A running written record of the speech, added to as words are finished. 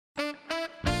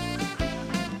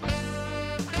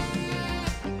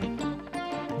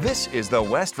This is the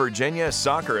West Virginia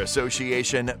Soccer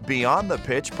Association Beyond the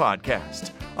Pitch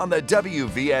podcast on the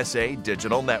WVSA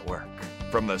Digital Network.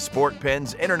 From the Sport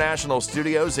Pens International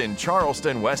Studios in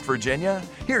Charleston, West Virginia,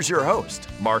 here's your host,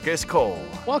 Marcus Cole.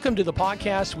 Welcome to the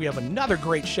podcast. We have another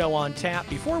great show on tap.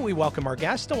 Before we welcome our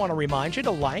guests, I want to remind you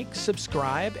to like,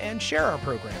 subscribe, and share our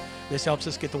program. This helps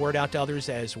us get the word out to others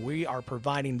as we are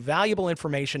providing valuable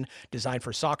information designed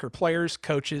for soccer players,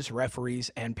 coaches,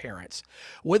 referees, and parents.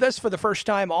 With us for the first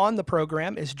time on the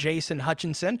program is Jason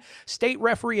Hutchinson, State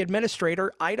Referee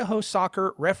Administrator, Idaho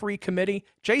Soccer Referee Committee.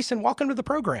 Jason, welcome to the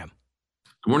program.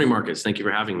 Good morning, Marcus. Thank you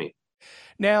for having me.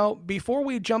 Now, before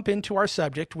we jump into our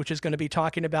subject, which is going to be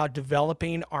talking about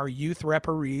developing our youth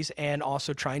referees and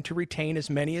also trying to retain as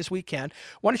many as we can,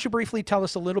 why don't you briefly tell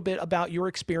us a little bit about your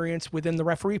experience within the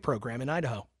referee program in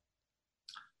Idaho?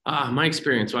 My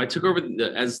experience. So I took over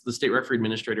as the state referee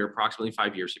administrator approximately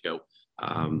 5 years ago.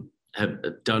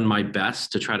 Have done my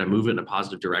best to try to move it in a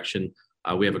positive direction.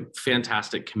 We have a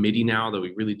fantastic committee now that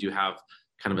we really do have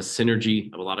kind of a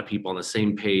synergy of a lot of people on the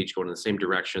same page, going in the same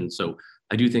direction. So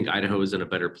I do think Idaho is in a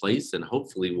better place, and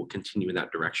hopefully we'll continue in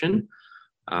that direction.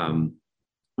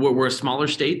 We're a smaller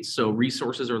state, so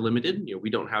resources are limited.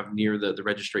 We don't have near the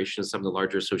registration of some of the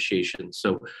larger associations.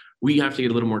 So we have to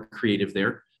get a little more creative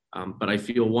there. But I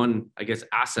feel one,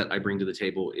 asset I bring to the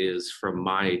table is from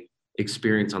my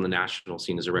experience on the national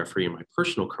scene as a referee in my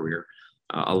personal career.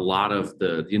 A lot of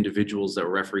the individuals that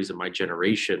were referees in my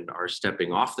generation are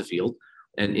stepping off the field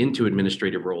and into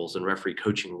administrative roles and referee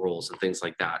coaching roles and things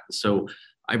like that. So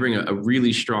I bring a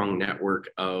really strong network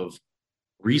of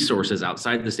resources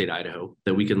outside the state of Idaho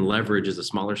that we can leverage as a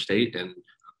smaller state and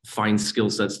find skill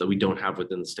sets that we don't have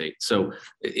within the state. So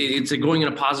it's going in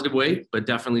a positive way, but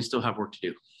definitely still have work to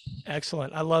do.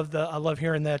 Excellent. I love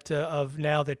hearing that of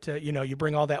now that, you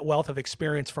bring all that wealth of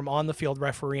experience from on the field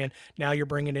refereeing. Now you're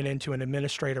bringing it into an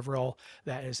administrative role.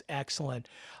 That is excellent.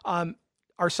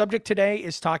 Our subject today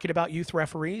is talking about youth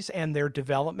referees and their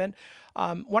development.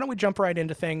 Why don't we jump right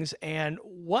into things, and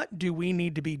what do we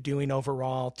need to be doing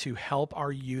overall to help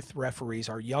our youth referees,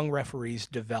 our young referees,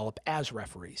 develop as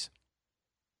referees?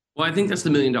 Well, I think that's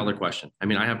the million-dollar question. I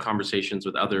mean, I have conversations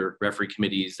with other referee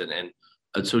committees and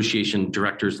association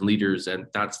directors and leaders, and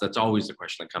that's always the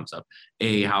question that comes up.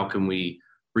 A, how can we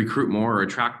recruit more or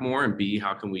attract more? And B,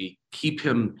 how can we keep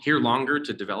him here longer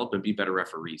to develop and be better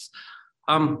referees?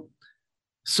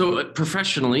 So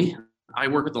professionally, I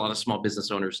work with a lot of small business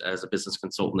owners as a business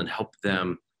consultant and help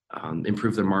them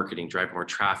improve their marketing, drive more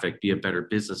traffic, be a better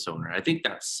business owner. I think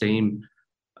that same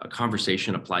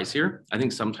conversation applies here. I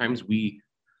think sometimes we,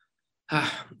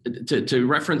 to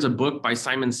reference a book by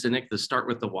Simon Sinek, The Start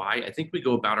with the Why, I think we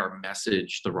go about our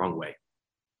message the wrong way.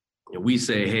 We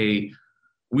say, hey,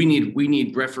 we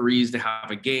need referees to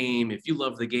have a game. If you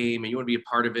love the game and you want to be a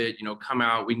part of it, come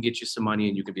out, we can get you some money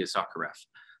and you can be a soccer ref.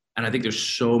 And I think there's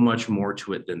so much more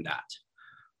to it than that.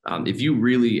 If you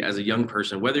really, as a young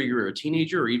person, whether you're a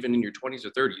teenager or even in your 20s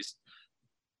or 30s,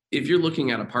 if you're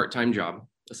looking at a part-time job,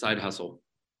 a side hustle,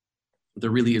 there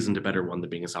really isn't a better one than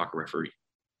being a soccer referee.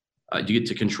 You get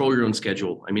to control your own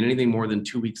schedule. I mean, anything more than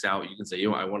 2 weeks out, you can say,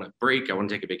 I want to break, I want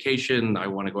to take a vacation, I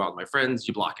want to go out with my friends,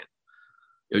 you block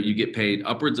it. You get paid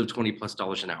upwards of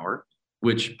 $20+ an hour,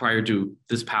 which prior to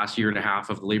this past year and a half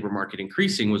of the labor market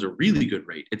increasing was a really good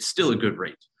rate. It's still a good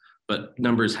rate. But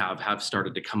numbers have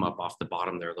started to come up off the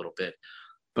bottom there a little bit.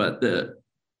 But the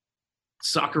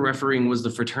soccer refereeing was the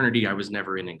fraternity I was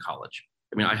never in college.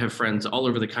 I mean, I have friends all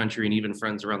over the country and even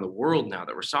friends around the world now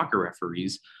that were soccer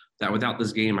referees that without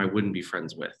this game, I wouldn't be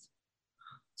friends with.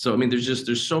 So, I mean,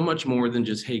 there's so much more than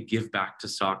just, hey, give back to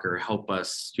soccer, help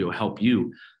us, help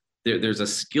you. There's a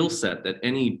skill set that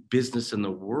any business in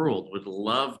the world would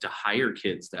love to hire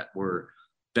kids that were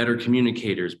better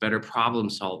communicators, better problem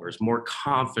solvers, more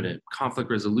confident, conflict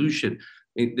resolution.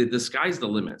 The sky's the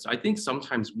limit. So I think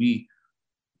sometimes we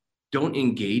don't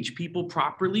engage people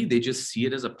properly. They just see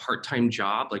it as a part-time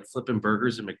job, like flipping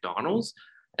burgers at McDonald's.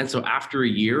 And so after a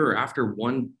year or after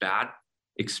one bad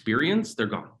experience, they're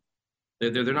gone.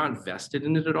 They're not invested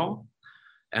in it at all.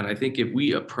 And I think if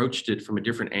we approached it from a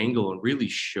different angle and really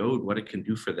showed what it can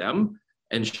do for them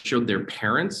and showed their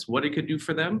parents what it could do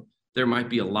for them, there might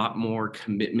be a lot more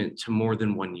commitment to more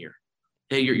than 1 year.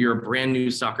 Hey, you're a brand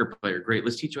new soccer player. Great.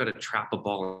 Let's teach you how to trap a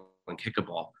ball and kick a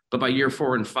ball. But by year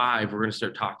 4 and 5, we're going to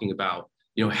start talking about,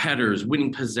 headers,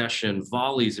 winning possession,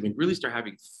 volleys. I mean, really start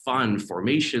having fun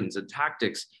formations and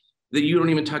tactics that you don't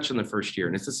even touch in the first year.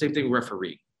 And it's the same thing with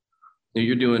referee.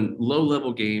 You're doing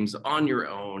low-level games on your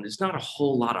own. It's not a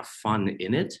whole lot of fun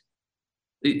in it.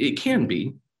 It can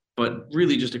be, but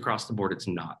really just across the board, it's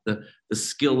not. The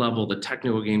skill level, the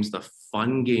technical games, the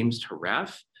fun games to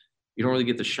ref, you don't really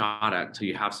get the shot at until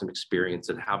you have some experience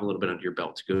and have a little bit under your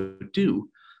belt to go do.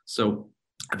 So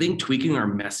I think tweaking our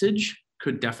message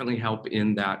could definitely help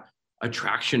in that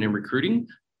attraction and recruiting,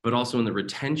 but also in the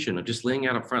retention of just laying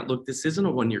out up front, look, this isn't a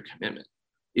one-year commitment.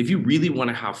 If you really want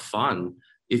to have fun,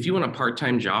 if you want a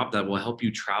part-time job that will help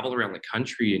you travel around the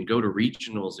country and go to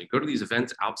regionals and go to these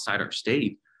events outside our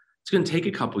state, it's going to take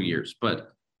a couple years,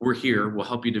 but we're here, we'll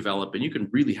help you develop, and you can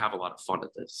really have a lot of fun at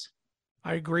this.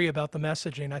 I agree about the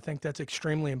messaging. I think that's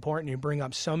extremely important. You bring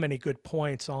up so many good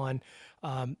points on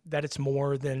that it's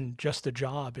more than just a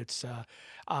job. It's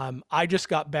I just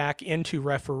got back into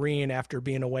refereeing after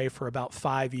being away for about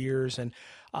 5 years, and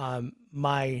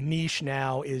my niche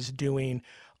now is doing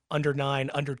under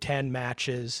 9, under 10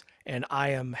 matches, and I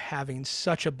am having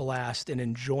such a blast and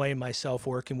enjoying myself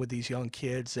working with these young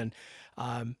kids, and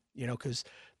because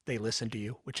they listen to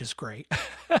you, which is great.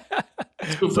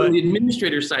 So from the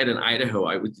administrator side in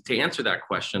Idaho, to answer that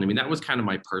question, I mean, that was kind of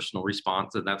my personal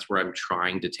response, and that's where I'm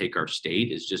trying to take our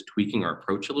state, is just tweaking our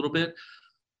approach a little bit.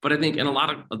 But I think, and a lot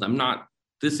of,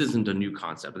 this isn't a new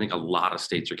concept. I think a lot of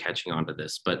states are catching on to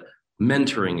this, but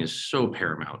mentoring is so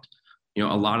paramount. A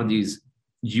lot of these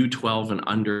U12 and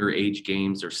underage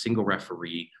games are single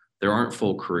referee. There aren't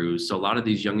full crews. So a lot of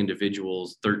these young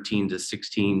individuals, 13 to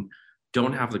 16,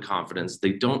 don't have the confidence.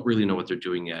 They don't really know what they're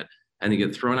doing yet. And they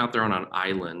get thrown out there on an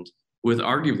island with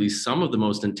arguably some of the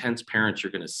most intense parents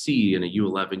you're going to see in a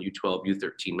U11, U12,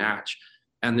 U13 match.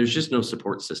 And there's just no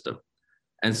support system.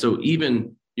 And so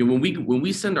even when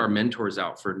we send our mentors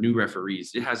out for new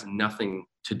referees, it has nothing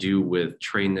to do with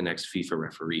train the next FIFA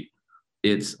referee.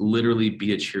 It's literally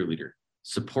be a cheerleader,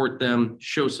 support them,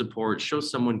 show support, show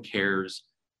someone cares.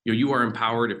 You are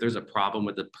empowered. If there's a problem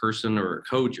with a person or a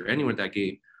coach or anyone at that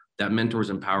game, that mentor is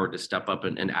empowered to step up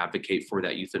and advocate for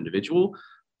that youth individual.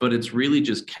 But it's really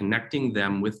just connecting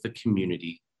them with the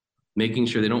community, making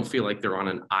sure they don't feel like they're on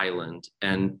an island.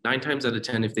 And 9 times out of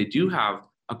 10, if they do have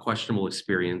a questionable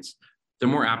experience, they're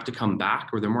more apt to come back,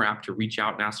 or they're more apt to reach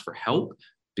out and ask for help,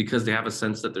 because they have a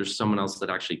sense that there's someone else that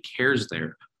actually cares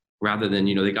there, rather than,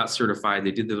 they got certified,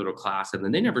 they did their little class, and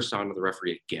then they never saw another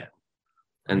referee again.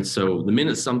 And so the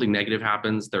minute something negative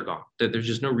happens, they're gone. There's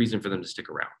just no reason for them to stick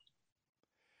around.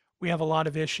 We have a lot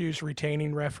of issues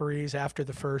retaining referees after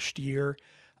the first year.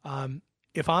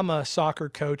 If I'm a soccer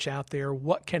coach out there,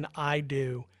 what can I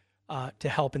do to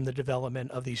help in the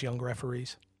development of these young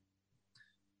referees?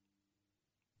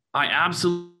 I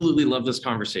absolutely love this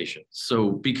conversation.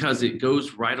 So, because it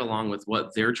goes right along with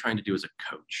what they're trying to do as a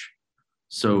coach.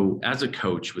 So as a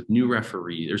coach with new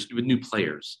referees, with new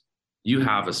players, you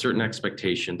have a certain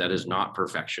expectation that is not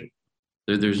perfection.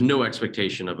 There's no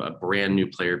expectation of a brand new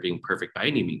player being perfect by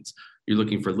any means. You're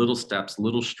looking for little steps,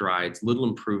 little strides, little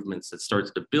improvements that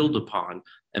starts to build upon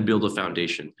and build a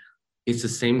foundation. It's the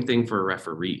same thing for a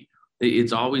referee.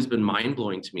 It's always been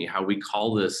mind-blowing to me how we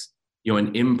call this,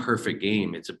 an imperfect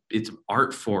game. It's an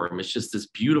art form. It's just this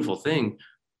beautiful thing.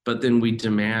 But then we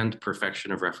demand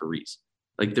perfection of referees.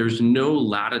 Like, there's no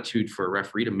latitude for a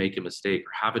referee to make a mistake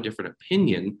or have a different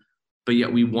opinion. But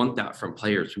yet we want that from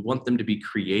players. We want them to be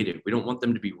creative. We don't want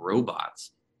them to be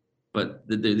robots, but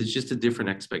it's just a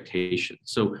different expectation.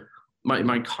 So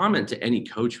my comment to any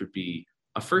coach would be,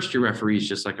 a first-year referee is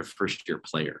just like a first-year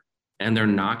player, and they're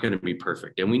not going to be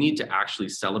perfect. And we need to actually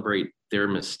celebrate their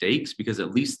mistakes, because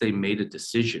at least they made a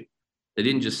decision. They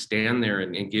didn't just stand there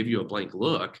and give you a blank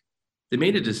look. They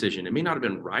made a decision. It may not have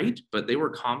been right, but they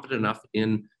were confident enough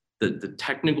in the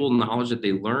technical knowledge that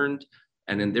they learned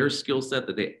and in their skill set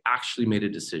that they actually made a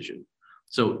decision.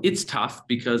 So it's tough,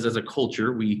 because as a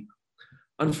culture, we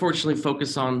unfortunately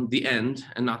focus on the end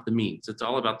and not the means. It's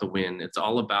all about the win. It's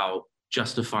all about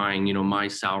justifying, my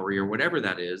salary or whatever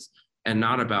that is, and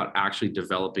not about actually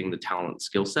developing the talent and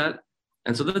skill set.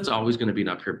 And so that's always going to be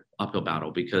an uphill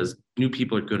battle, because new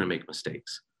people are going to make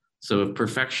mistakes. So if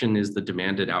perfection is the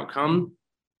demanded outcome,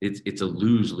 it's a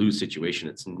lose-lose situation.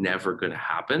 It's never going to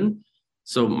happen.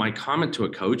 So my comment to a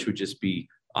coach would just be,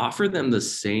 offer them the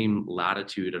same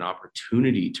latitude and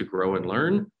opportunity to grow and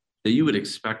learn that you would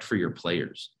expect for your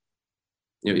players.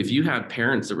 If you had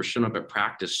parents that were showing up at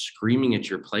practice screaming at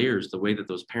your players the way that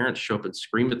those parents show up and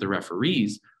scream at the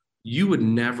referees, you would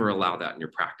never allow that in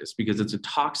your practice, because it's a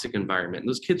toxic environment and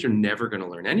those kids are never going to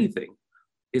learn anything.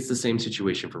 It's the same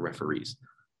situation for referees.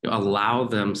 Allow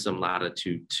them some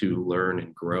latitude to learn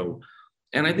and grow.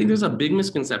 And I think there's a big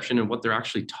misconception in what they're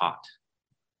actually taught.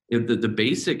 The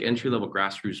basic entry-level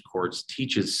grassroots courts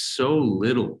teaches so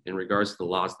little in regards to the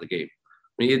laws of the game.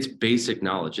 I mean, it's basic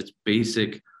knowledge. It's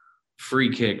basic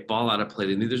free kick, ball out of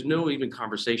play. There's no even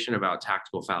conversation about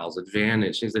tactical fouls,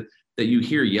 advantage, things that you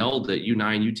hear yelled at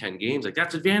U9, U10 games. Like,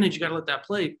 that's advantage. You got to let that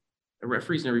play. a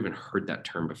referee's never even heard that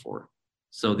term before.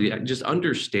 So just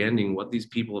understanding what these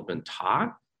people have been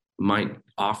taught might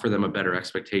offer them a better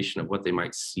expectation of what they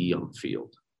might see on the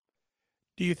field.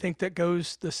 Do you think that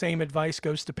the same advice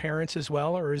goes to parents as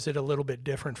well, or is it a little bit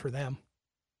different for them?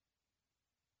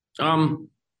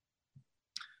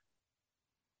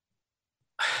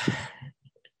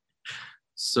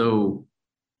 So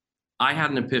I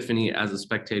had an epiphany as a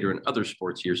spectator in other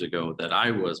sports years ago that I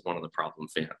was one of the problem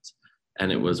fans.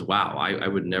 And it was, wow, I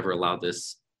would never allow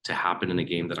this to happen in a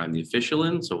game that I'm the official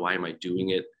in. So why am I doing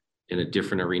it in a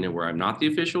different arena where I'm not the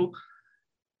official?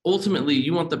 Ultimately,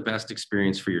 you want the best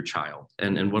experience for your child.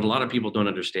 And what a lot of people don't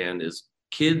understand is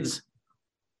kids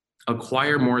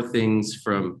acquire more things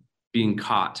from being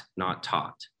caught, not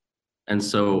taught. And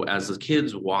so as the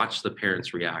kids watch the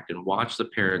parents react and watch the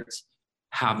parents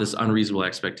have this unreasonable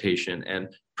expectation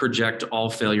and project all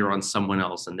failure on someone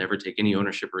else and never take any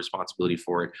ownership or responsibility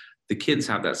for it, the kids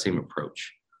have that same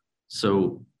approach.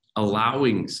 So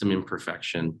allowing some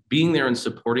imperfection, being there and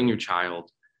supporting your child,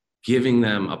 giving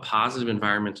them a positive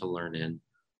environment to learn in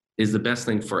is the best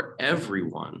thing for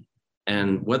everyone.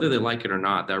 And whether they like it or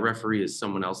not, that referee is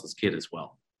someone else's kid as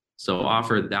well. So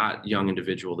offer that young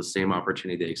individual the same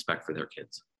opportunity they expect for their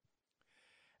kids.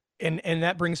 And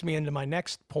that brings me into my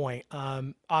next point.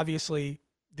 Obviously,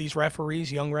 these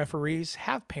referees, young referees,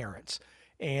 have parents.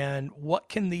 And what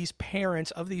can these parents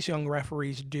of these young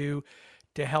referees do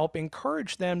to help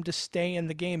encourage them to stay in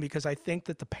the game? Because I think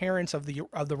that the parents of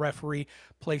the referee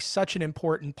play such an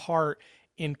important part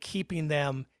in keeping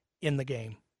them in the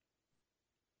game.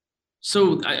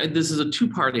 So this is a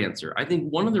two-part answer. I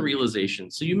think one of the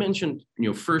realizations, so you mentioned,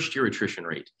 first-year attrition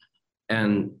rate.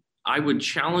 And I would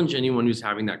challenge anyone who's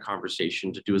having that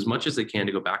conversation to do as much as they can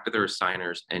to go back to their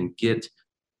assigners and get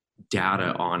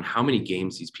data on how many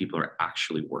games these people are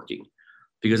actually working.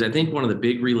 Because I think one of the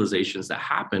big realizations that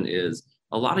happen is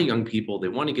a lot of young people, they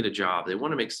want to get a job, they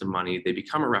want to make some money, they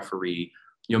become a referee,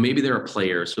 maybe they're a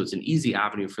player, so it's an easy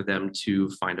avenue for them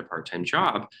to find a part-time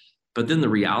job. But then the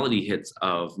reality hits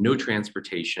of no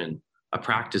transportation, a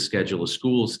practice schedule, a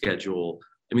school schedule.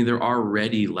 I mean, they're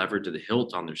already levered to the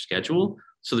hilt on their schedule.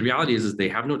 So the reality is they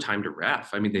have no time to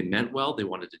ref. I mean, they meant well, they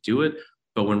wanted to do it,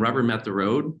 but when rubber met the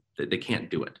road, they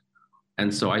can't do it.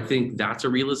 And so I think that's a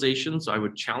realization. So I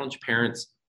would challenge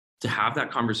parents to have that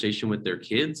conversation with their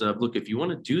kids of, look, if you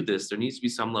want to do this, there needs to be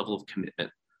some level of commitment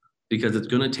because it's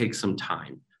going to take some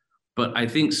time. But I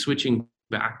think switching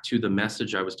back to the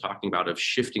message I was talking about of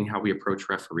shifting how we approach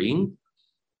refereeing,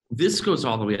 this goes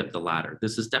all the way up the ladder.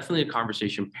 This is definitely a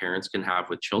conversation parents can have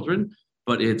with children,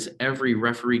 but it's every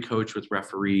referee coach with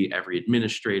referee, every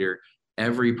administrator,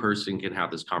 every person can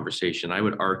have this conversation. I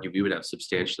would argue we would have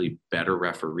substantially better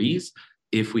referees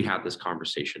if we had this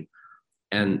conversation.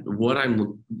 And what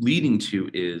I'm leading to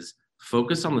is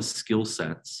focus on the skill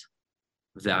sets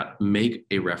that make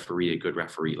a referee a good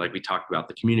referee. Like we talked about,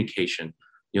 the communication,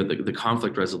 the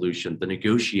conflict resolution, the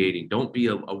negotiating. Don't be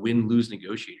a win-lose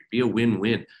negotiator, be a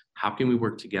win-win. How can we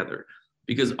work together?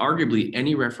 Because arguably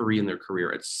any referee in their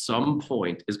career at some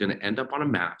point is going to end up on a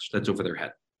match that's over their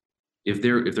head. If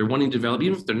they're wanting to develop,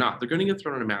 even if they're not, they're going to get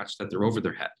thrown in a match that they're over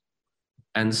their head.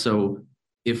 And so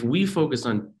if we focus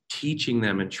on teaching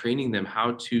them and training them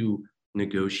how to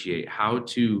negotiate, how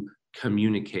to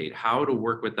communicate, how to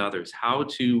work with others, how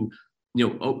to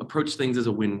approach things as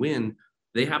a win-win,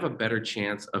 they have a better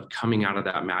chance of coming out of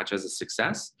that match as a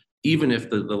success, even if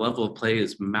the level of play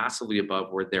is massively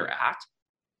above where they're at.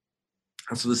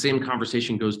 And so the same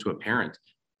conversation goes to a parent.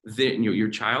 Your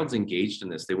child's engaged in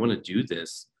this, they want to do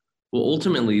this. Well,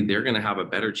 ultimately, they're going to have a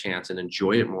better chance and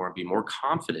enjoy it more and be more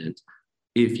confident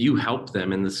if you help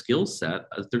them in the skill set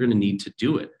they're going to need to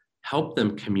do it. Help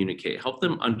them communicate, help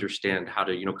them understand how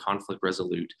to, conflict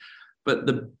resolute. But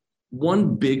the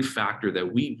one big factor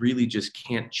that we really just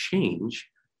can't change,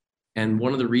 and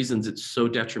one of the reasons it's so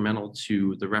detrimental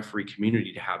to the referee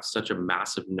community to have such a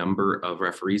massive number of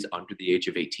referees under the age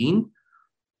of 18,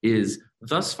 is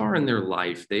thus far in their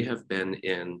life, they have been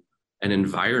in an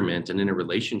environment and in a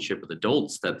relationship with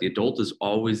adults that the adult is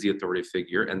always the authority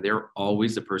figure and they're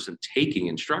always the person taking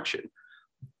instruction.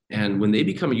 And when they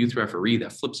become a youth referee,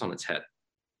 that flips on its head.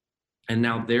 And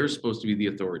now they're supposed to be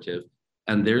the authoritative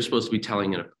and they're supposed to be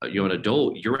telling an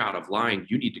adult, you're out of line,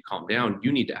 you need to calm down,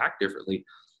 you need to act differently.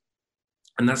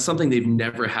 And that's something they've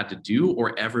never had to do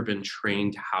or ever been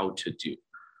trained how to do.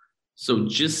 So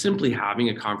just simply having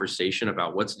a conversation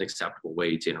about what's an acceptable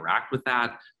way to interact with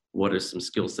that, what are some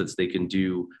skill sets they can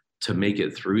do to make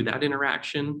it through that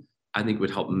interaction, I think would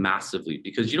help massively,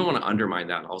 because you don't want to undermine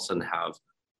that and all of a sudden have,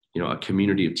 a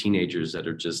community of teenagers that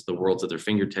are just the world's at their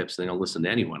fingertips and they don't listen to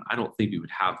anyone. I don't think we would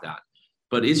have that.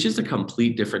 But it's just a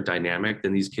complete different dynamic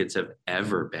than these kids have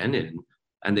ever been in,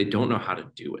 and they don't know how to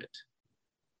do it.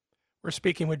 We're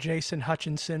speaking with Jason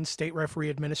Hutchinson, State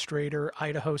Referee Administrator,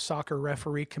 Idaho Soccer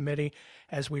Referee Committee.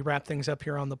 As we wrap things up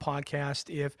here on the podcast,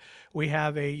 if we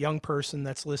have a young person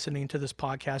that's listening to this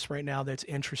podcast right now that's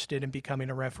interested in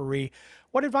becoming a referee,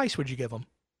 what advice would you give them?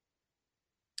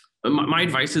 My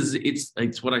advice is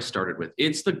it's what I started with.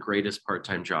 It's the greatest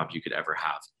part-time job you could ever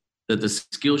have. The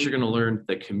skills you're going to learn,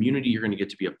 the community you're going to get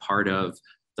to be a part of,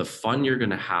 the fun you're going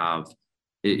to have,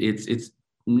 it's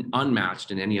unmatched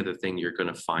in any other thing you're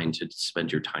going to find to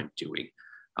spend your time doing.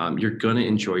 You're going to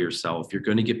enjoy yourself. You're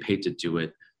going to get paid to do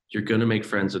it. You're going to make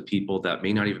friends with people that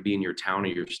may not even be in your town or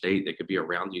your state. They could be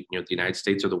around you, the United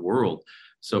States or the world.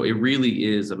 So it really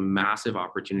is a massive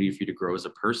opportunity for you to grow as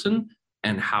a person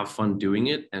and have fun doing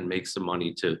it and make some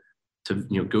money to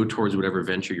go towards whatever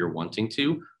venture you're wanting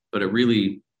to. But it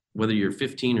really, whether you're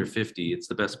 15 or 50, it's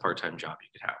the best part-time job you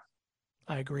could have.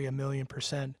 I agree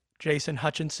 1,000,000%. Jason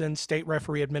Hutchinson, State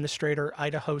Referee Administrator,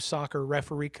 Idaho Soccer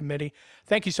Referee Committee.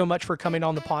 Thank you so much for coming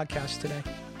on the podcast today.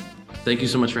 Thank you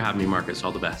so much for having me, Marcus.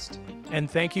 All the best. And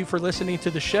thank you for listening to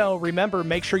the show. Remember,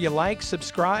 make sure you like,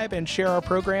 subscribe, and share our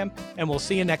program, and we'll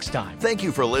see you next time. Thank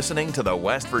you for listening to the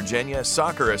West Virginia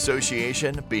Soccer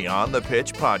Association Beyond the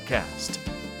Pitch podcast.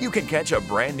 You can catch a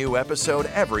brand new episode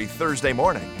every Thursday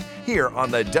morning here on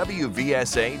the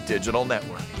WVSA Digital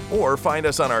Network, or find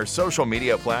us on our social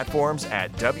media platforms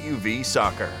at WV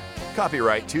Soccer.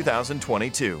 Copyright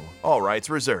 2022. All rights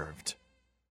reserved.